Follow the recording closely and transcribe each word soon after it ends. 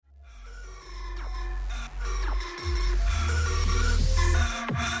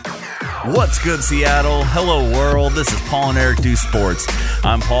What's good, Seattle? Hello, world. This is Paul and Eric Do Sports.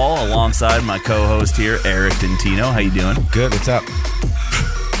 I'm Paul, alongside my co-host here, Eric Dentino. How you doing? Good. What's up?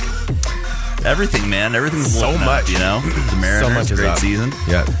 Everything, man. Everything's so looking much. up, you know? The Mariners, So much is great up. season.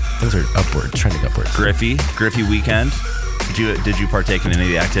 Yeah, things are upward, trending upward. Griffey weekend. Did you partake in any of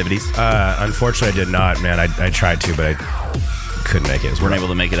the activities? Unfortunately, I did not, man. I tried to, but I couldn't make it. Weren't able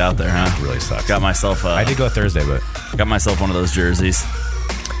to make it out there, huh? It really sucks. Got myself. I did go Thursday, but got myself one of those jerseys.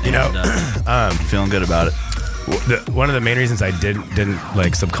 you know, feeling good about it. one of the main reasons I didn't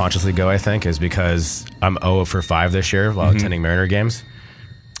like subconsciously go, I think, is because I'm 0 for 5 this year while attending Mariner games.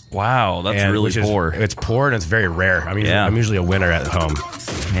 Wow, that's really poor. It's poor and it's very rare. I mean, I'm usually a winner at home.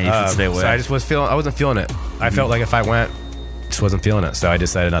 Man, you should stay away. So I wasn't feeling it. I felt like if I went, just wasn't feeling it. So I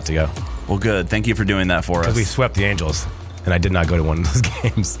decided not to go. Well, good. Thank you for doing that for us. Because we swept the Angels, and I did not go to one of those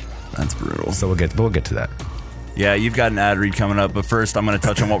games. That's brutal. So we'll get to that. Yeah, you've got an ad read coming up, but first I'm going to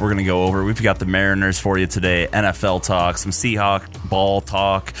touch on what we're going to go over. We've got the Mariners for you today, NFL talk, some Seahawk ball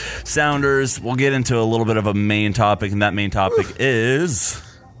talk, Sounders. We'll get into a little bit of a main topic, and that main topic is...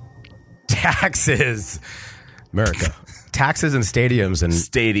 Taxes. America. Taxes and stadiums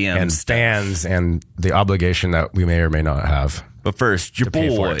and fans and the obligation that we may or may not have. But first, your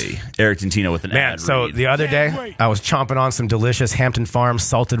boy, Eric Dentino with an ad so read. the other day, I was chomping on some delicious Hampton Farms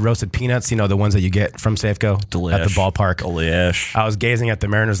salted roasted peanuts, you know, the ones that you get from Safeco at the ballpark. Delish. I was gazing at the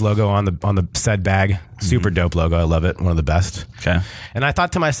Mariners logo on the said bag. Super dope logo. I love it. One of the best. Okay. And I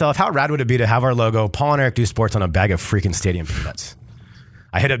thought to myself, how rad would it be to have our logo, Paul and Eric Do Sports, on a bag of freaking stadium peanuts?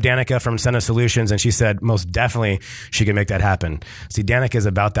 I hit up Danica from Senna Solutions, and she said most definitely she can make that happen. See, Danica is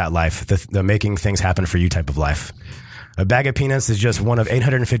about that life, the making things happen for you type of life. A bag of peanuts is just one of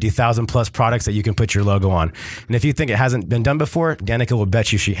 850,000 plus products that you can put your logo on. And if you think it hasn't been done before, Danica will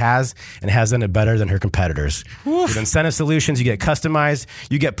bet you she has and has done it better than her competitors. With Incentive Solutions, you get customized,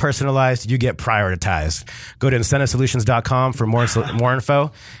 you get personalized, you get prioritized. Go to incentivesolutions.com for more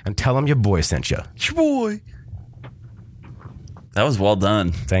info and tell them your boy sent you. Your boy. That was well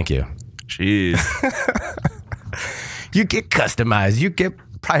done. Thank you. Jeez. You get customized, you get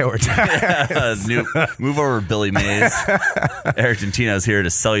prioritized. Move over, Billy Mays. Eric Dentino's here to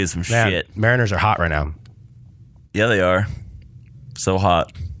sell you some shit. Mariners are hot right now. Yeah, they are. So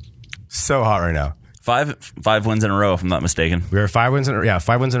hot. So hot right now. Five wins in a row, if I'm not mistaken. We are 5 wins in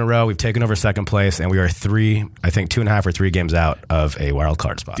a row. We've taken over second place, and we are 2.5 or 3 games out of a wild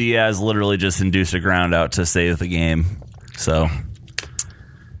card spot. Diaz literally just induced a ground out to save the game. So,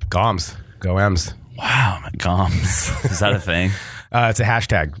 Goms. Go M's. Wow, Goms. Is that a thing? It's a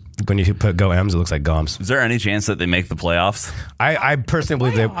hashtag. When you put Go M's, it looks like Goms. Is there any chance that they make the playoffs? I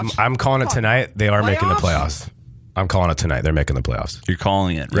personally believe I'm calling it tonight. They are making the playoffs. I'm calling it tonight. They're making the playoffs. You're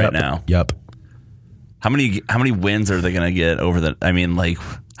calling it right now? Yep. How many wins are they going to get over the... I mean, like,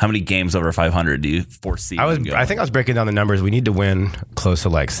 how many games over 500 do you foresee? I think I was breaking down the numbers. We need to win close to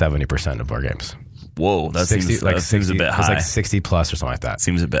like 70% of our games. Whoa, that 60, seems a bit high. It's like 60 plus or something like that.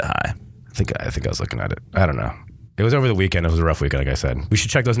 Seems a bit high. I think I was looking at it. I don't know. It was over the weekend. It was a rough weekend, like I said. We should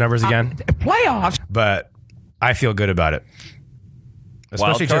check those numbers again. Playoffs. But I feel good about it.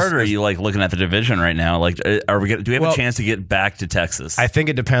 Wild card, or are you like looking at the division right now? Like, do we have a chance to get back to Texas? I think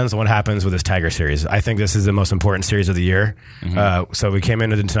it depends on what happens with this Tiger series. I think this is the most important series of the year. So we came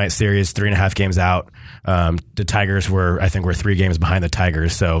into tonight's series 3.5 games out. The Tigers we're 3 games behind the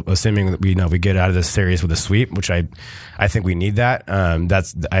Tigers. So assuming that we get out of this series with a sweep, which I think we need that.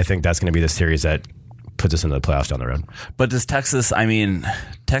 I think that's going to be the series that puts us into the playoffs down the road. But does Texas? I think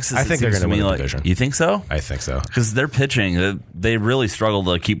they're going to win the division. You think so? I think so. Because they're pitching, they really struggle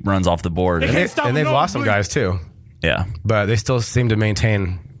to keep runs off the board. And they've lost some guys too. Yeah. But they still seem to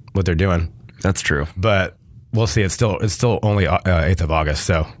maintain what they're doing. That's true. But we'll see. It's still only 8th of August.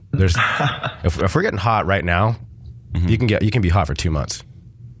 So there's if we're getting hot right now, you can be hot for 2 months.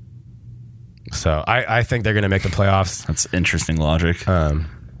 So I think they're going to make the playoffs. That's interesting logic.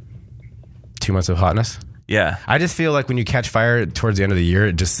 2 months of hotness. Yeah. I just feel like when you catch fire towards the end of the year,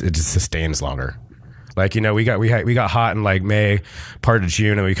 it just sustains longer. Like, you know, we got hot in like May, part of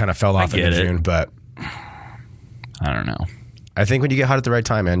June, and we kind of fell off in June. But I don't know. I think when you get hot at the right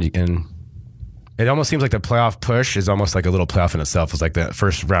time, and it almost seems like the playoff push is almost like a little playoff in itself. It's like the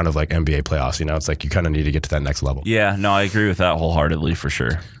first round of like NBA playoffs. You know, it's like you kind of need to get to that next level. Yeah. No, I agree with that wholeheartedly for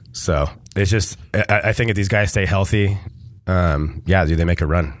sure. So it's just, I think if these guys stay healthy, they make a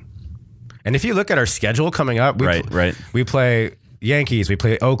run. And if you look at our schedule coming up, we play Yankees, we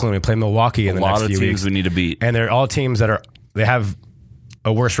play Oakland, we play Milwaukee in the next few weeks. A lot of teams we need to beat. And they're all teams that they have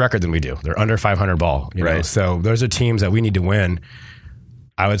a worse record than we do. They're under 500 ball. You know? So those are teams that we need to win.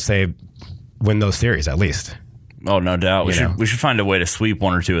 I would say win those series at least. Oh, no doubt. We should find a way to sweep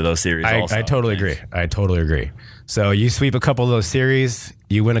one or two of those series. I totally agree. I totally agree. So you sweep a couple of those series,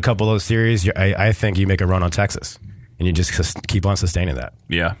 you win a couple of those series. I think you make a run on Texas, and you just keep on sustaining that.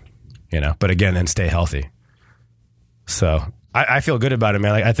 Yeah. But again, then stay healthy. So I feel good about it,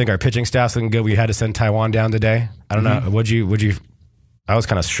 man. Like, I think our pitching staff's looking good. We had to send Taiwan down today. I don't know. Would you? I was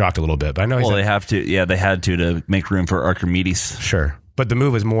kind of shocked a little bit, but I know. They have to. Yeah, they had to make room for Archimedes. Sure, but the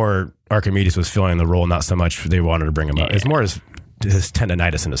move was more Archimedes was filling the role, not so much they wanted to bring him up. It's more his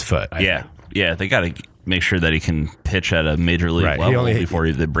tendonitis in his foot. I think. They got to make sure that he can pitch at a major league level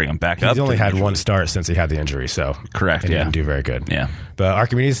before they bring him back up. He's only had one start since he had the injury, so correct. He didn't do very good. Yeah, but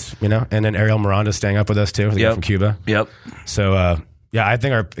Archimedes, and then Ariel Miranda's staying up with us too. The guy from Cuba. Yep. So I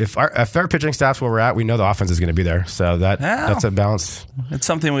think if our pitching staff's where we're at, we know the offense is going to be there. So that's a balance. It's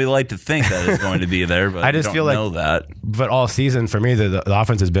something we like to think that is going to be there, but I just feel know that. But all season for me, the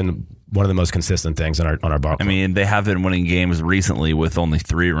offense has been one of the most consistent things on our ball. I mean, they have been winning games recently with only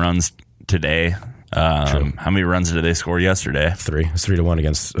 3 runs today. How many runs did they score yesterday? 3. It's 3-1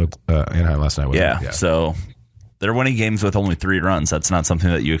 against Anaheim last night. Yeah. So they're winning games with only 3 runs. That's not something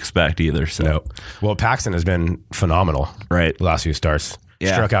that you expect either. So. No. Well, Paxton has been phenomenal. Right. The last few starts.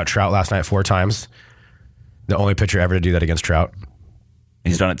 Yeah. Struck out Trout last night 4 times. The only pitcher ever to do that against Trout.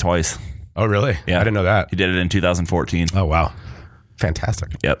 He's done it twice. Oh, really? Yeah. I didn't know that. He did it in 2014. Oh, wow.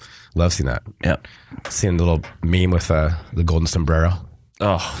 Fantastic. Yep. Love seeing that. Yep. Seeing the little meme with the golden sombrero.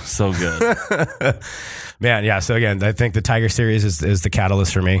 Oh, so good. Man, yeah. So again, I think the Tiger series is the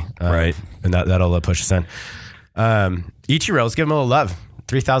catalyst for me. Right. And that'll push us in. Ichiro, let's give him a little love.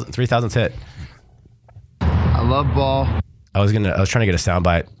 3,000th hit. I love ball. I was trying to get a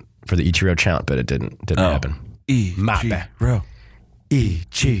soundbite for the Ichiro chant, but it didn't happen. Ichiro.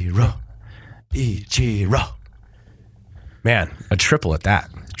 Ichiro. Man, a triple at that.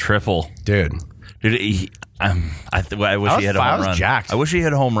 Triple. Dude, I wish he had a home run. Jacked. I wish he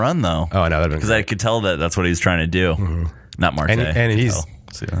had a home run though. Oh, I know, because I could tell that's what he's trying to do. Mm-hmm. Not Marte. And he's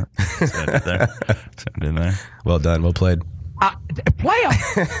see that? See what I did there? See what I did there? Well done. Well played.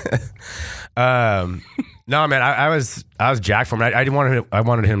 Playoff. No, man, I was jacked for him. I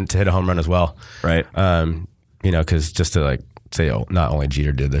wanted him to hit a home run as well. Right. Because just to say, not only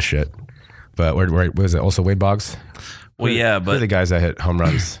Jeter did this shit, but where was it? Also Wade Boggs. Well, yeah, but who are the guys that hit home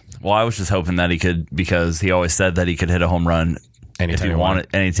runs. Well, I was just hoping that he could, because he always said that he could hit a home run anytime he wanted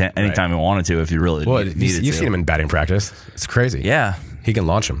he wanted to, if he really needed to. You've seen him in batting practice. It's crazy. Yeah. He can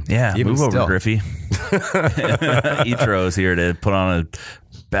launch him. Yeah. Move over, Griffey. Ichiro is here to put on a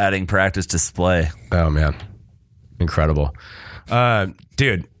batting practice display. Oh, man. Incredible.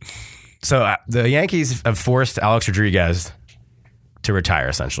 Dude, so the Yankees have forced Alex Rodriguez to retire,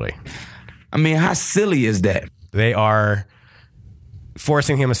 essentially. I mean, how silly is that? They are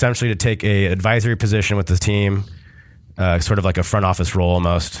forcing him essentially to take a advisory position with the team, sort of like a front office role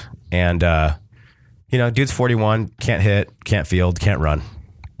almost. And, dude's 41, can't hit, can't field, can't run.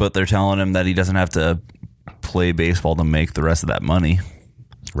 But they're telling him that he doesn't have to play baseball to make the rest of that money.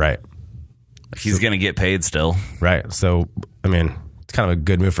 Right. He's going to get paid still. Right. So, I mean, it's kind of a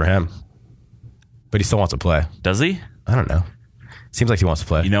good move for him. But he still wants to play. Does he? I don't know. Seems like he wants to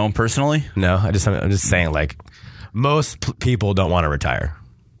play. You know him personally? No, I'm just saying, most people don't want to retire.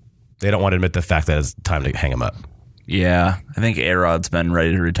 They don't want to admit the fact that it's time to hang him up. Yeah, I think A-Rod's been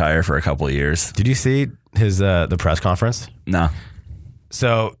ready to retire for a couple of years. Did you see his the press conference? No.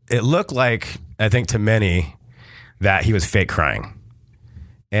 So it looked like, I think to many, that he was fake crying.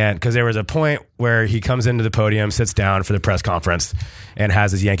 And because there was a point where he comes into the podium, sits down for the press conference, and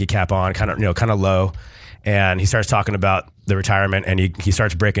has his Yankee cap on, kind of low, and he starts talking about the retirement, and he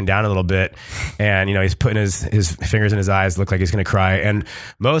starts breaking down a little bit, and he's putting his fingers in his eyes, look like he's going to cry. And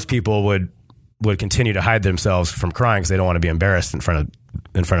most people would continue to hide themselves from crying because they don't want to be embarrassed in front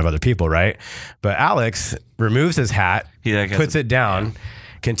of other people, right? But Alex removes his hat, puts it down.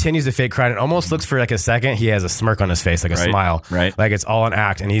 Continues to fake cry, and almost looks for a second. He has a smirk on his face, like a smile, right? Like it's all an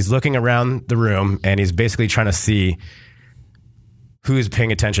act. And he's looking around the room, and he's basically trying to see who's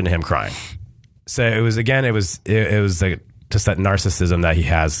paying attention to him crying. So it was just that narcissism that he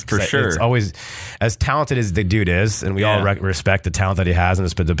has. For sure. It's always, as talented as the dude is, and we all respect the talent that he has and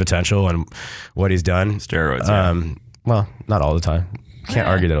the potential and what he's done. Steroids. Well, not all the time. Can't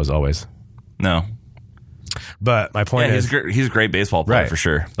argue that it was always. No. But my point is, he's a great baseball player, for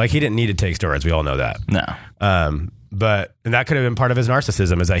sure. Like, he didn't need to take steroids. We all know that. No. But that could have been part of his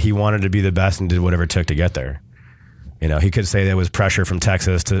narcissism, is that he wanted to be the best and did whatever it took to get there. He could say there was pressure from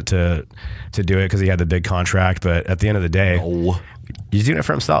Texas to do it because he had the big contract. But at the end of the day, he's doing it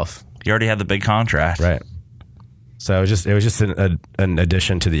for himself. He already had the big contract. Right. So it was just an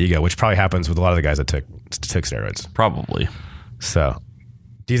addition to the ego, which probably happens with a lot of the guys that took steroids. Probably. So,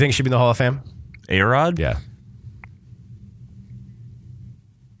 do you think he should be in the Hall of Fame? A-Rod? Yeah.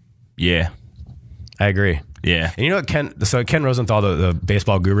 Yeah. I agree. Yeah. And you know what, Ken Rosenthal, the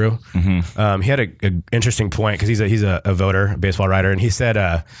baseball guru, he had an interesting point because he's a voter, a baseball writer, and he said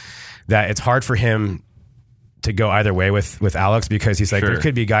that it's hard for him to go either way with Alex because he's like, there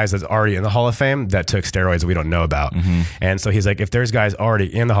could be guys that's already in the Hall of Fame that took steroids that we don't know about. And so he's like, if there's guys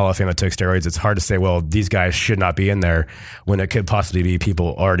already in the Hall of Fame that took steroids, it's hard to say, well, these guys should not be in there when it could possibly be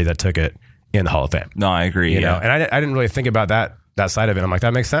people already that took it in the Hall of Fame. No, I agree. You know? And I didn't really think about that side of it. I'm like,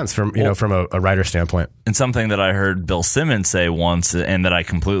 that makes sense from a writer standpoint. And something that I heard Bill Simmons say once and that I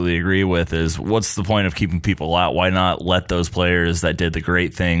completely agree with is, what's the point of keeping people out? Why not let those players that did the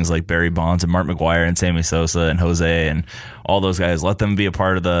great things like Barry Bonds and Mark McGwire and Sammy Sosa and Jose and all those guys, let them be a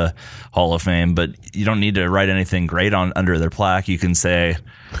part of the Hall of Fame, but you don't need to write anything great under their plaque. You can say,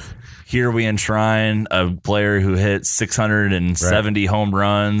 here we enshrine a player who hit 670 home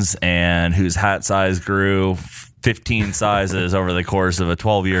runs and whose hat size grew 15 sizes over the course of a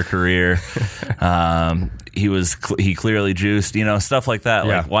 12-year career. He clearly juiced, stuff like that.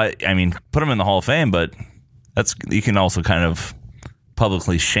 Yeah. Like, why? I mean, put him in the Hall of Fame, but you can also kind of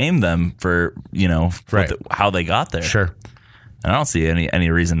publicly shame them for how they got there. Sure. And I don't see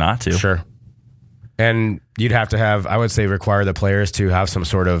any reason not to. Sure. And you'd have to I would say, require the players to have some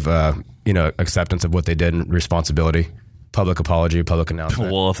sort of acceptance of what they did and responsibility. Public apology, public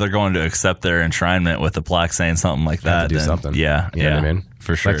announcement. Well, if they're going to accept their enshrinement with a plaque saying something like that, do then something. Yeah, you know what I mean?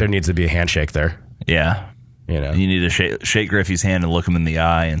 For sure. Like there needs to be a handshake there. Yeah, you need to shake Griffey's hand and look him in the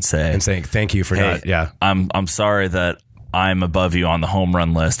eye and saying thank you for not. Yeah, I'm sorry that I'm above you on the home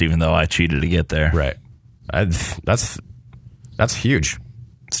run list, even though I cheated to get there. Right. That's huge.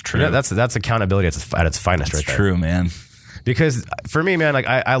 It's true. That's accountability at its finest. Right there. True, man. Because for me, man, like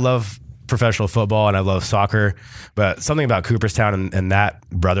I love professional football and I love soccer, but something about Cooperstown and that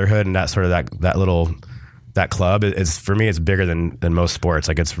brotherhood and that sort of that club is, for me, it's bigger than most sports.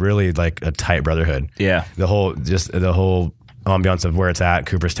 Like it's really like a tight brotherhood. Yeah. The whole ambiance of where it's at,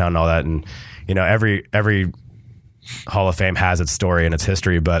 Cooperstown and all that. And, every Hall of Fame has its story and its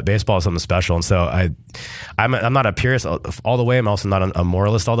history, but baseball is something special. And so I'm not a purist all the way. I'm also not a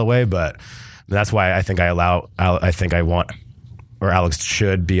moralist all the way, but that's why I think I want, or Alex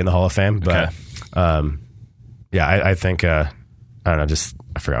should be in the Hall of Fame. But, I think, I don't know,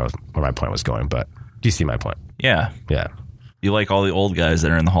 I forgot where my point was going, but do you see my point? Yeah. Yeah. You like all the old guys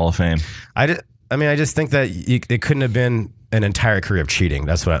that are in the Hall of Fame. I just think that it couldn't have been an entire career of cheating.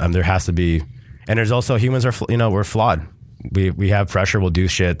 That's what there has to be. And there's also, humans are, we're flawed. We have pressure. We'll do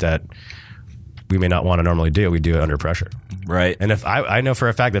shit that we may not want to normally do. We do it under pressure. Right. And if I know for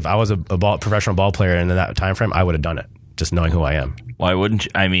a fact, if I was a professional ball player in that time frame, I would have done it. Just knowing who I am. Why wouldn't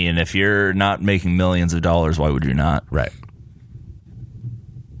you? I mean, if you're not making millions of dollars, why would you not? Right.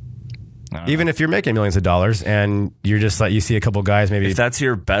 Even if you're making millions of dollars and you're just like, you see a couple guys maybe. If that's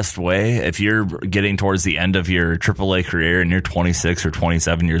your best way, if you're getting towards the end of your AAA career and you're 26 or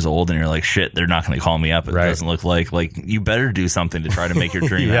 27 years old and you're like, shit, they're not going to call me up. It doesn't look like you better do something to try to make your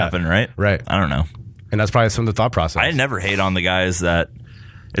dream happen, right? Right. I don't know. And that's probably some of the thought process. I never hate on the guys that.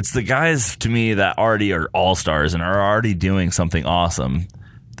 It's the guys, to me, that already are all-stars and are already doing something awesome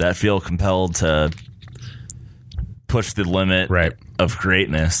that feel compelled to push the limit of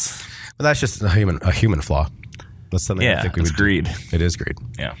greatness. Well, that's just a human flaw. That's something I think it's greed. It is greed.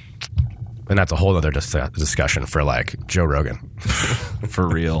 Yeah. And that's a whole other discussion for like Joe Rogan. For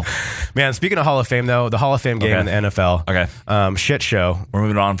real. Man, speaking of Hall of Fame, though, the Hall of Fame game in the NFL. Okay. Shit show. We're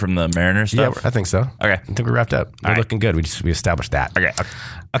moving on from the Mariners stuff? Yeah, I think so. Okay. I think we're wrapped up. We're looking good. We established that. Okay.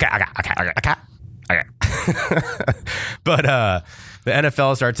 But the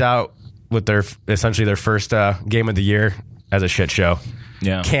NFL starts out with essentially their first game of the year as a shit show.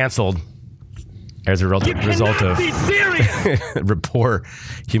 Yeah. Canceled as a result of poor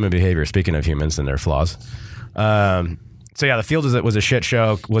human behavior. Speaking of humans and their flaws. So yeah, the field was a shit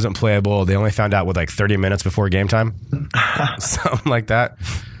show, wasn't playable. They only found out with like 30 minutes before game time. Something like that.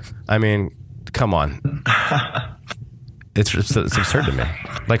 I mean, come on. It's absurd to me.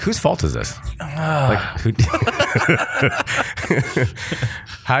 Like, whose fault is this? Like, who?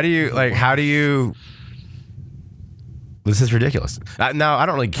 How do you? This is ridiculous. Now, I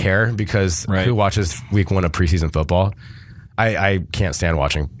don't really care because who watches week 1 of preseason football? I can't stand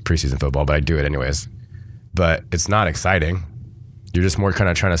watching preseason football, but I do it anyways. But it's not exciting. You're just more kind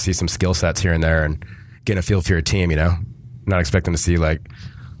of trying to see some skill sets here and there and getting a feel for your team, Not expecting to see like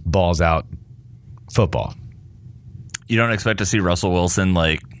balls out football. You don't expect to see Russell Wilson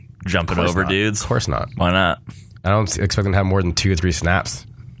like jumping over dudes? Of course not. Why not? I don't expect them to have more than 2 or 3 snaps.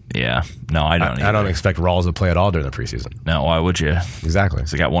 Yeah. No, I don't. I don't expect Rawls to play at all during the preseason. No, why would you? Exactly.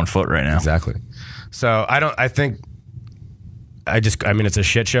 He's got 1 foot right now. Exactly. So I mean, it's a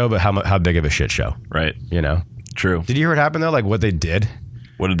shit show, but how big of a shit show? Right. You know? True. Did you hear what happened though? Like what they did?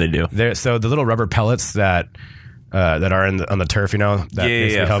 What did they do? So the little rubber pellets that are on the turf, you know, that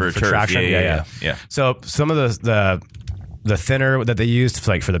basically help for traction. Yeah. So some of the thinner that they used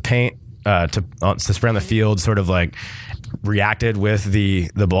for the paint to spray on the field sort of like reacted with the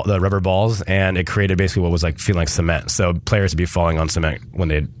rubber balls, and it created basically what was like feeling like cement. So players would be falling on cement when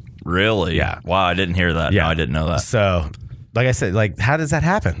they really. Yeah. Wow, I didn't hear that. Yeah, no, I didn't know that. So, like I said, like how does that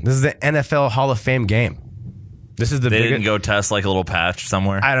happen? This is the NFL Hall of Fame game. This is the they didn't go test like a little patch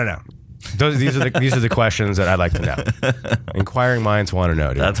somewhere. I don't know. These are the questions that I'd like to know. Inquiring minds want to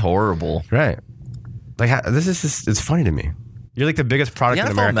know. Dude. That's horrible, right? Like this is just, it's funny to me. You're like the biggest product in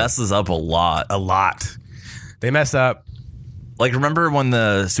America. The NFL messes up a lot. A lot. They mess up. Like remember when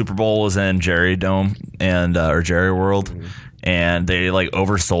the Super Bowl was in Jerry Dome and or Jerry World, and they like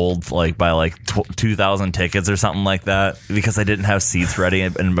oversold like by like 2,000 tickets or something like that because they didn't have seats ready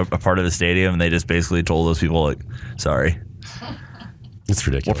in a part of the stadium, and they just basically told those people like, sorry. It's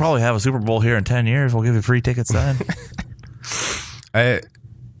ridiculous. We'll probably have a Super Bowl here in 10 years. We'll give you free tickets then.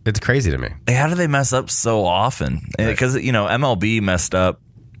 It's crazy to me. How do they mess up so often? Because, you know, MLB messed up.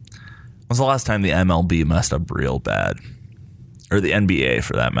 When was the last time the MLB messed up real bad? Or the NBA,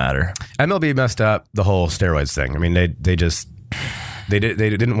 for that matter. MLB messed up the whole steroids thing. I mean, they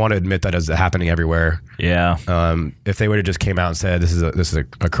didn't want to admit that as happening everywhere. Yeah. If they would have just came out and said this is a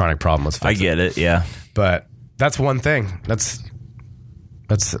chronic problem, let's fix it. I get it. Yeah. But that's one thing. That's.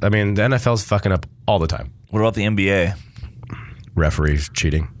 I mean, the NFL's fucking up all the time. What about the NBA? Referees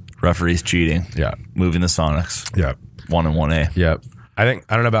cheating. Yeah. Moving the Sonics. Yeah. 1 and 1A. Yeah. I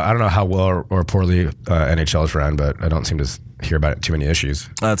don't know how well or poorly NHL's run, but I don't seem to hear about it too many issues.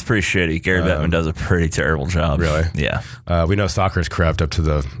 That's pretty shitty. Gary Bettman does a pretty terrible job. Really? Yeah. We know soccer is corrupt up to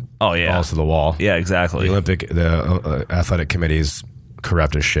the balls to the wall. Yeah, exactly. The athletic committee's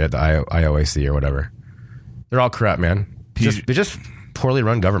corrupt as shit. The IOAC or whatever. They're all corrupt, man. They just poorly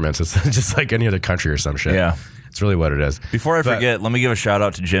run governments. It's just like any other country or some shit. Yeah. It's really what it is. Before I forget, let me give a shout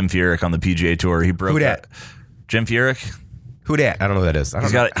out to Jim Furyk on the PGA Tour. He broke that. Jim Furyk? Who dat? I don't know who that is. I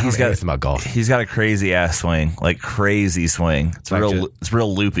don't know anything about golf. He's got a crazy ass swing, like crazy swing. It's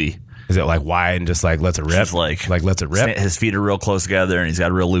real loopy. Is it like wide and just like lets it rip? Just like lets it rip. His feet are real close together, and he's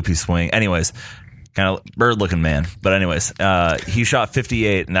got a real loopy swing. Anyways, kind of bird looking man. But anyways, he shot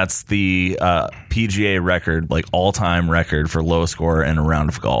 58, and that's the PGA record, like all time record for lowest score in a round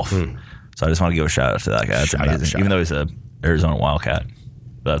of golf. So I just want to give a shout out to that guy. That's amazing. Even though he's a Arizona Wildcat,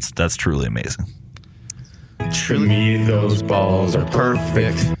 that's truly amazing. To me, those balls are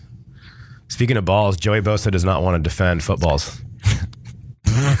perfect. Speaking of balls, Joey Bosa does not want to defend footballs.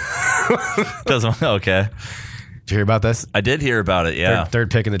 Okay. Did you hear about this? I did hear about it, yeah. Third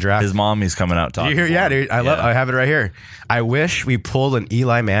pick in the draft. His mommy's coming out talking. Did you hear? Yeah, dude. I have it right here. I wish we pulled an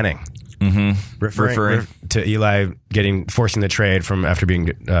Eli Manning. Referring to Eli forcing the trade from after being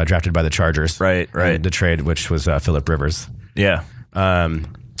drafted by the Chargers. Right. The trade, which was Phillip Rivers. Yeah.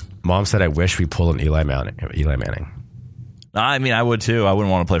 Mom said, I wish we pulled an Eli Manning. I mean, I would too. I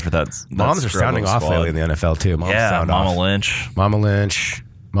wouldn't want to play for that. Moms are sounding off lately in the NFL too. Moms sound Mama off. Lynch.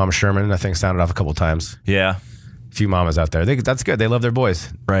 Mama Sherman, I think, sounded off a couple times. Yeah. A few mamas out there. That's good. They love their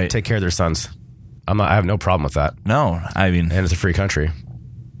boys. Right. Take care of their sons. I have no problem with that. No, I mean. And it's a free country.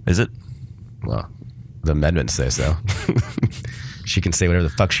 Is it? Well, the amendments say so. She can say whatever the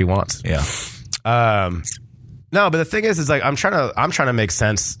fuck she wants. Yeah. No, but the thing is like I'm trying to make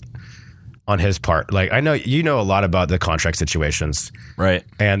sense on his part. Like I know you know a lot about the contract situations, right?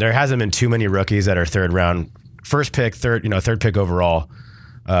 And there hasn't been too many rookies that are third pick overall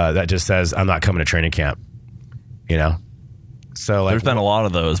that just says I'm not coming to training camp. You know, so like there's been a lot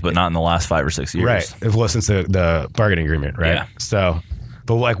of those, but not in the last 5 or 6 years, right? Well, since the bargaining agreement, right? Yeah. So.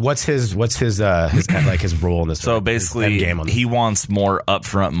 But like, what's his like his role in this? So basically, he wants more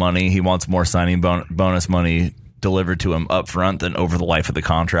upfront money. He wants more signing bonus money delivered to him upfront than over the life of the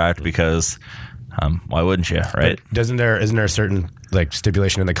contract. Because why wouldn't you, right? But isn't there a certain like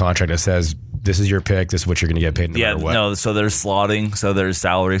stipulation in the contract that says this is your pick, this is what you're going to get paid no matter what? No. So there's slotting. So there's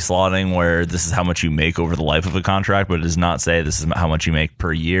salary slotting where this is how much you make over the life of a contract, but it does not say this is how much you make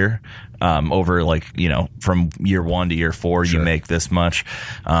per year. Over like, you know, from year 1 to year 4, you make this much.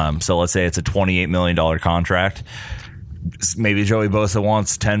 So let's say it's a $28 million contract. Maybe Joey Bosa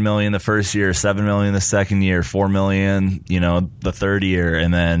wants $10 million the first year, $7 million the second year, $4 million, you know, the third year,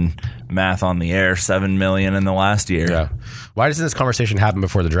 and then math on the air, $7 million in the last year. Yeah. Why doesn't this conversation happen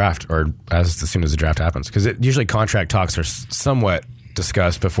before the draft or as soon as the draft happens? Because usually contract talks are somewhat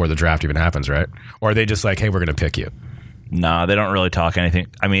discussed before the draft even happens, right? Or are they just like, hey, we're going to pick you? No, they don't really talk anything.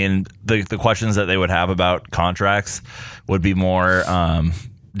 I mean, the questions that they would have about contracts would be more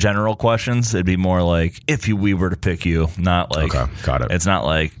general questions. It'd be more like, if we were to pick you, not like, okay, got it. It's not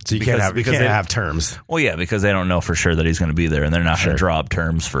like, so you can't have terms. Well, yeah, because they don't know for sure that he's going to be there, and they're not going to draw up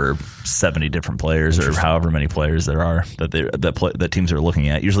terms for 70 different players or however many players there are that teams are looking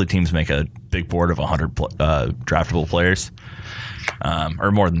at. Usually teams make a big board of 100 draftable players,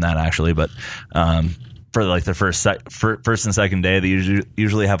 or more than that actually, but for like the first and second day, they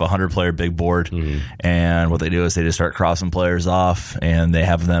usually have a 100-player big board, and what they do is they just start crossing players off, and they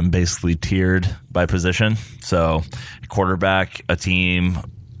have them basically tiered by position. So, quarterback, a team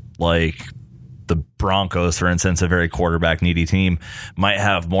like the Broncos, for instance, a very quarterback-needy team, might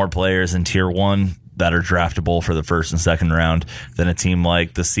have more players in Tier 1 that are draftable for the first and second round than a team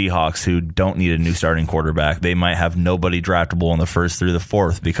like the Seahawks, who don't need a new starting quarterback. They might have nobody draftable in the first through the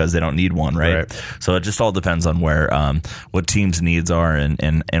fourth because they don't need one, right? So it just all depends on where what teams' needs are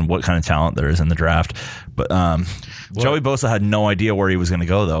and what kind of talent there is in the draft. But Joey Bosa had no idea where he was going to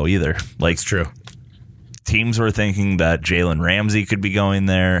go, though, either. Like, it's true. Teams were thinking that Jalen Ramsey could be going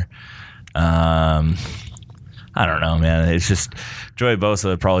there. I don't know, man. It's just Joey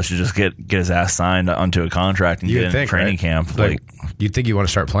Bosa probably should just get his ass signed onto a contract and get in training camp. Like, you'd think you want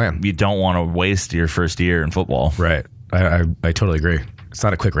to start playing. You don't want to waste your first year in football. Right. I totally agree. It's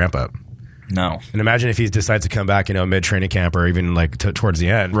not a quick ramp up. No. And imagine if he decides to come back, mid training camp or even like towards the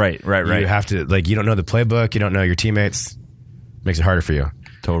end. Right. You have to, like, you don't know the playbook. You don't know your teammates. Makes it harder for you.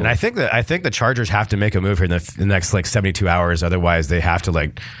 Totally. And I think the Chargers have to make a move here in the next like 72 hours. Otherwise, they have to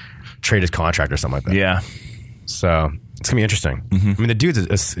like trade his contract or something like that. Yeah. So it's gonna be interesting. I mean, the dude's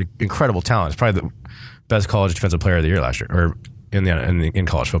an incredible talent. It's probably the best college defensive player of the year last year, or in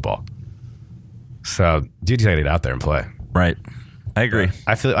college football. So dude's gotta get out there and play. Right. I agree.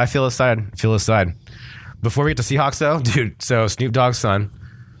 I feel his side. Before we get to Seahawks, though, dude. So Snoop Dogg's son,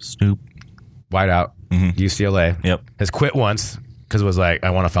 Snoop, wideout, UCLA. Yep. Has quit once because it was like,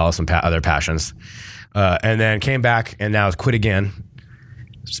 I want to follow some other passions, and then came back and now has quit again.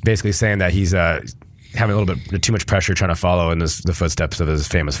 It's basically saying that he's having a little bit too much pressure trying to follow in the footsteps of his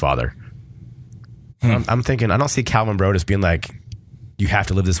famous father. I'm thinking, I don't see Calvin Brodus being like, you have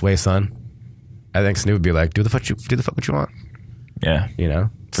to live this way, son. I think Snoop would be like, do the fuck what you want. Yeah.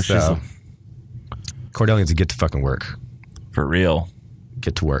 For sure. Cordell needs to get to fucking work. For real.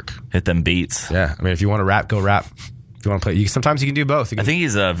 Get to work. Hit them beats. Yeah. I mean, if you want to rap, go rap. If you want to play, sometimes you can do both. I think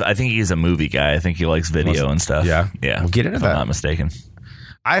he's a movie guy. I think he likes video and stuff. Yeah. Yeah. We'll get into if that. I'm not mistaken.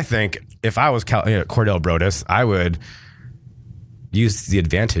 I think if I was Cordell Brodus, I would use the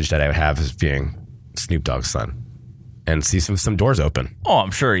advantage that I would have as being Snoop Dogg's son and see some doors open. Oh,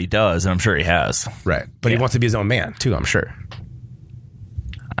 I'm sure he does, and I'm sure he has. Right. But he wants to be his own man, too, I'm sure.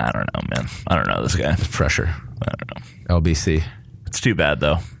 I don't know, man. I don't know this guy. It's pressure. I don't know. LBC. It's too bad,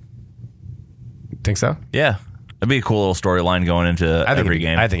 though. Think so? Yeah. It'd be a cool little storyline going into every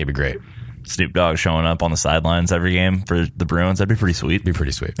game. I think it'd be great. Snoop Dogg showing up on the sidelines every game for the Bruins. That'd be pretty sweet. Be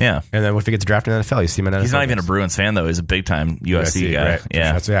pretty sweet. Yeah. And then if he gets drafted in the NFL, you see him in NFL. He's not even a Bruins fan, though. He's a big-time USC guy. Right?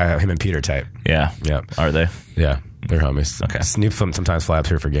 Yeah. That's him and Peter type. Yeah. Yeah. Are they? Yeah. They're homies. Okay. Snoop sometimes fly up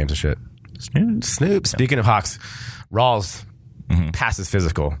here for games and shit. Snoop. Speaking of Hawks, Rawls passes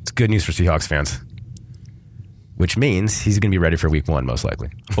physical. It's good news for Seahawks fans. Which means he's going to be ready for week 1, most likely.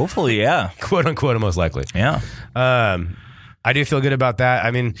 Hopefully, yeah. Quote unquote, most likely. Yeah. I do feel good about that.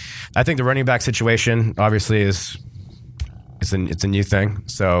 I mean, I think the running back situation obviously it's a new thing,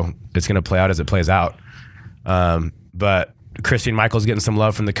 so it's going to play out as it plays out. But Christian Michael's getting some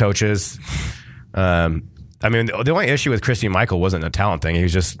love from the coaches. I mean, the only issue with Christian Michael wasn't a talent thing. He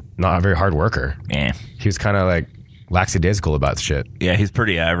was just not a very hard worker. Yeah. He was kind of like lackadaisical about shit. Yeah, he's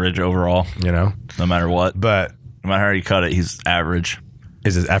pretty average overall. No matter what. But no matter how you cut it, he's average.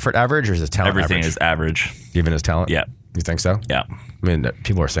 Is his effort average or is his talent Everything average? is average. Even his talent? Yeah. You think so? Yeah. I mean,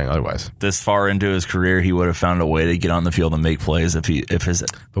 people are saying otherwise. This far into his career, he would have found a way to get on the field and make plays if his.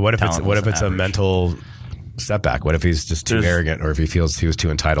 But what if it's a mental setback? What if he's just too arrogant, or if he feels he was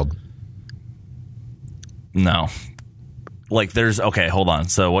too entitled? No. Like okay, hold on.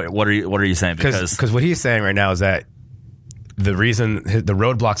 So what are you saying? Because what he's saying right now is that the reason the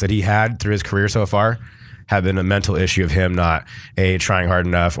roadblocks that he had through his career so far have been a mental issue of him not trying hard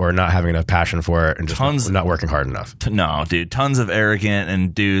enough or not having enough passion for it and just not working hard enough. No, dude, tons of arrogant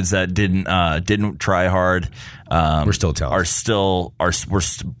and dudes that didn't try hard. We're still talented.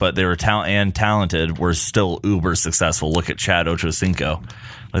 But they were talented. We're still uber successful. Look at Chad Ochocinco.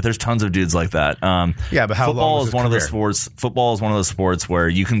 Like, there's tons of dudes like that. Yeah, but how football long is one of those sports. Football is one of those sports where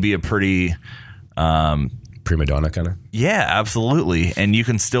you can be a pretty prima donna kind of. Yeah, absolutely, and you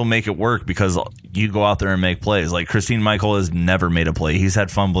can still make it work because you go out there and make plays. Like Christine Michael has never made a play. He's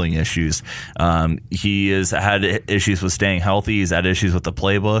had fumbling issues. He has had issues with staying healthy. He's had issues with the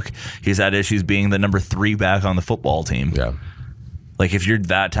playbook. He's had issues being the number 3 back on the football team. Yeah. Like, if you're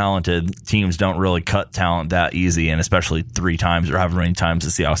that talented, teams don't really cut talent that easy, and especially 3 times or however many times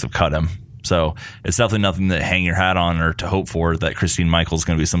the Seahawks have cut him. So it's definitely nothing to hang your hat on or to hope for that Christine Michael's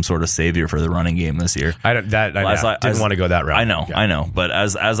going to be some sort of savior for the running game this year. I didn't want to go that route. I know. But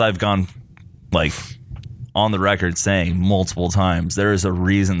as I've gone like on the record saying multiple times, there is a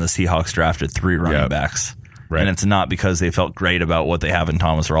reason the Seahawks drafted 3 running backs. Right. And it's not because they felt great about what they have in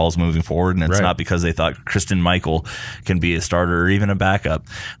Thomas Rawls moving forward, and it's not because they thought Kristen Michael can be a starter or even a backup.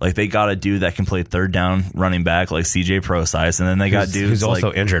 Like, they got a dude that can play third down running back like CJ Prosise, and then they got dudes who's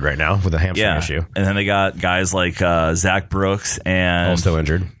also injured right now with a hamstring issue. And then they got guys like Zach Brooks and also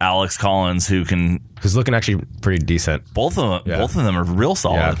injured Alex Collins who's looking actually pretty decent. Both of them are real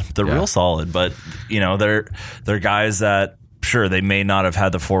solid. Yeah. They're real solid, but they're guys that. Sure, they may not have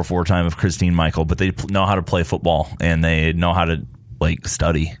had the 4.4 time of Christine Michael, but they know how to play football and they know how to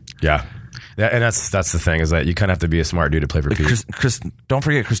study. Yeah, and that's the thing is that you kind of have to be a smart dude to play for Pete. Don't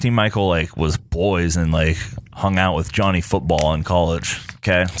forget, Christine Michael was boys and hung out with Johnny Football in college.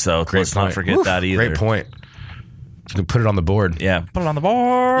 Okay, so let's not forget that either. Great point. You can put it on the board. Yeah, put it on the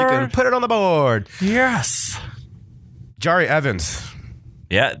board. You can put it on the board. Yes. Jari Evans.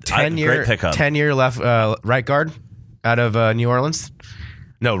 Yeah, 10-year great pickup. 10-year left right guard. Out of New Orleans?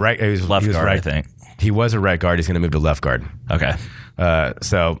 No, right. He was left guard, right. I think. He was a right guard. He's going to move to left guard. Okay.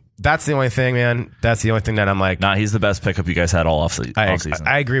 So that's the only thing, man. That's the only thing that I'm like. Nah, he's the best pickup you guys had all season.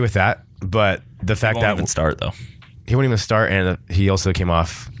 I agree with that. But the fact he won't even start, though. He won't even start, and he also came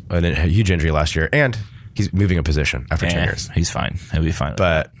off a huge injury last year, and he's moving a position after 10 years. He's fine. He'll be fine.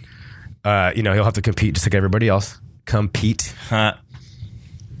 But, he'll have to compete just like everybody else. Compete.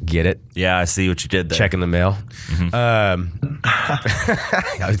 Get it? Yeah, I see what you did there. Check in the mail. Mm-hmm.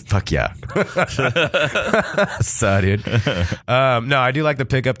 Fuck yeah. So, dude. No, I do like the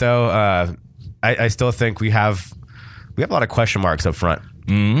pickup, though. I still think we have a lot of question marks up front.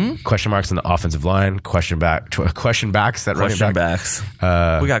 Mm-hmm. Question marks on the offensive line. Question backs at running back. Backs.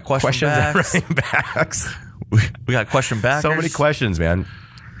 We got questions at running backs. We got question backers. So many questions, man.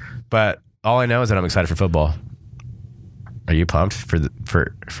 But all I know is that I'm excited for football. Are you pumped for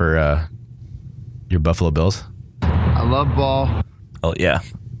your Buffalo Bills? I love ball. Oh yeah,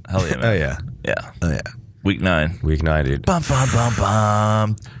 hell yeah, man. Oh yeah, yeah, oh yeah. Week 9, dude. Bum bum bum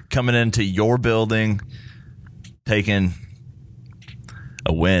bum. Coming into your building, taking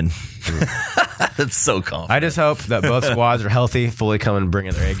a win. That's so confident. I just hope that both squads are healthy, fully come and bring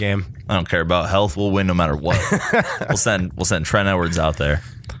in their A game. I don't care about health. We'll win no matter what. We'll send Trent Edwards out there.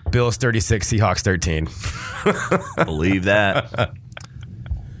 Bills 36, Seahawks 13. Believe that.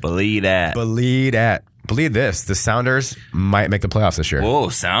 Believe that. Believe this. The Sounders might make the playoffs this year. Whoa,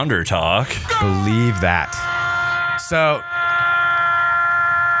 Sounder talk. Believe that. So.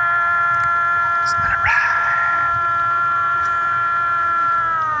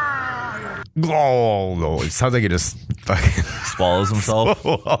 Oh, no. It sounds like he just fucking swallows himself.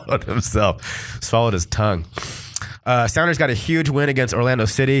 Swallowed his tongue. Sounders got a huge win against Orlando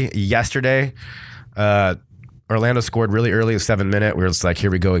City yesterday. Orlando scored really early, a 7-minute. We were just like, here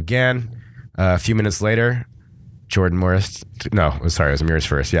we go again. A few minutes later, Jordan Morris. No, sorry, it was Mears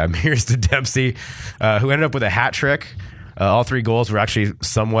first. Yeah, Mears to Dempsey, who ended up with a hat trick. All 3 goals were actually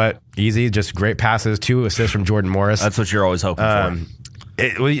somewhat easy, just great passes, 2 assists from Jordan Morris. That's what you're always hoping for.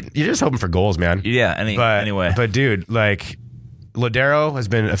 You're just hoping for goals, man. Yeah, anyway. But dude, Lodero has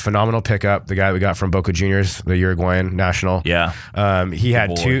been a phenomenal pickup. The guy we got from Boca Juniors, the Uruguayan national. Yeah. He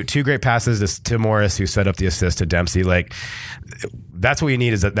had two great passes to Morris, who set up the assist to Dempsey. That's what you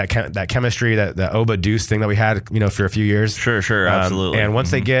need is that chemistry, that Oba Deuce thing that we had, for a few years. Sure, absolutely. And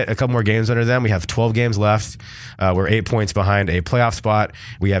once they get a couple more games under them, we have 12 games left. We're 8 points behind a playoff spot.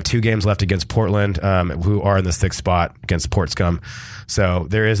 We have 2 games left against Portland, who are in the 6th spot against Port Scum. So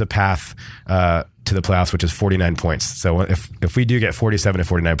there is a path to to the playoffs, which is 49 points. So if we do get 47 to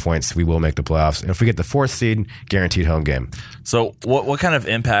 49 points, we will make the playoffs. And if we get the 4th seed, guaranteed home game. So what kind of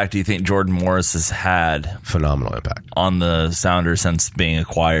impact do you think Jordan Morris has had? Phenomenal impact On the Sounders since being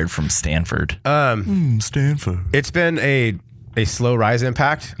acquired from Stanford. Stanford. It's been a slow rise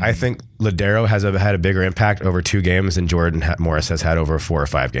impact. I think Ladero has had a bigger impact over 2 games than Jordan Morris has had over 4 or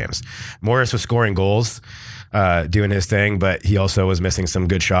 5 games. Morris was scoring goals, doing his thing, but he also was missing some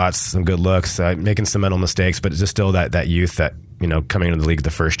good shots, some good looks, making some mental mistakes, but just still that youth that, coming into the league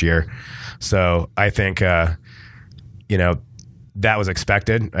the first year. So I think, that was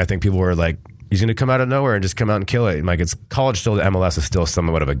expected. I think people were like, he's going to come out of nowhere and just come out and kill it. And it's college still, the MLS is still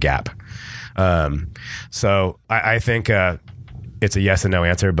somewhat of a gap. So I think it's a yes and no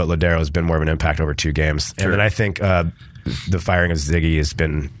answer, but Ladero has been more of an impact over 2 games. Sure. And then I think the firing of Ziggy has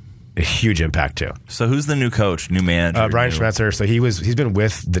been a huge impact too. So who's the new coach, new manager? Brian Schmetzer. So he's been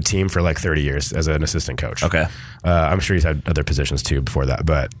with the team for like 30 years as an assistant coach. Okay. I'm sure he's had other positions too before that,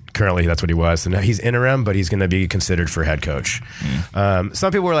 but currently that's what he was. So now he's interim, but he's going to be considered for head coach.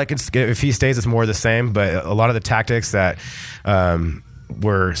 Some people were like, if he stays, it's more of the same, but a lot of the tactics that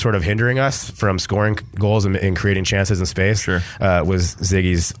were sort of hindering us from scoring goals and creating chances in space was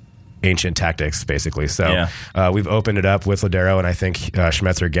Ziggy's ancient tactics, basically. So we've opened it up with Ladero, and I think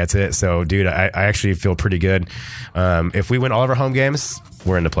Schmetzer gets it. So, dude, I actually feel pretty good. If we win all of our home games,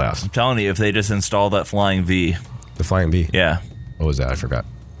 we're in the playoffs. I'm telling you, if they just install that flying V. The flying V? Yeah. What was that? I forgot.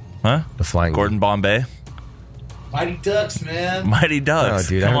 Huh? The flying Gordon V. Bombay? Mighty Ducks, man. Mighty Ducks. Oh,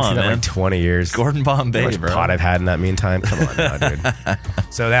 dude, Come I haven't on, seen that in man. like 20 years. Gordon Bombay, How much bro. pot I've had in that meantime? Come on now, dude.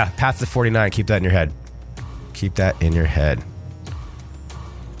 So, yeah, path to 49. Keep that in your head. Keep that in your head.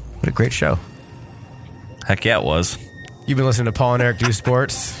 What a great show. Heck yeah, it was. You've been listening to Paul and Eric Do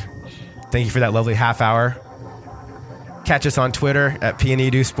Sports. Thank you for that lovely half hour. Catch us on Twitter at P&E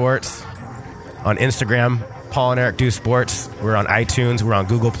Do Sports. On Instagram, Paul and Eric Do Sports. We're on iTunes. We're on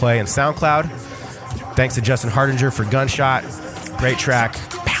Google Play and SoundCloud. Thanks to Justin Hardinger for Gunshot. Great track.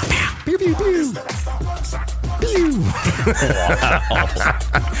 Pow, pow. Pew, pew, pew. Pew.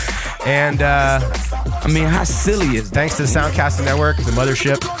 And, how silly is that? thanks to the Soundcasting Network, the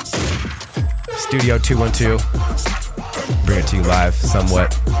mothership, Studio 212. Bring it to you live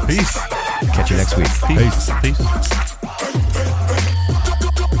somewhat. Peace. Catch you next week. Peace.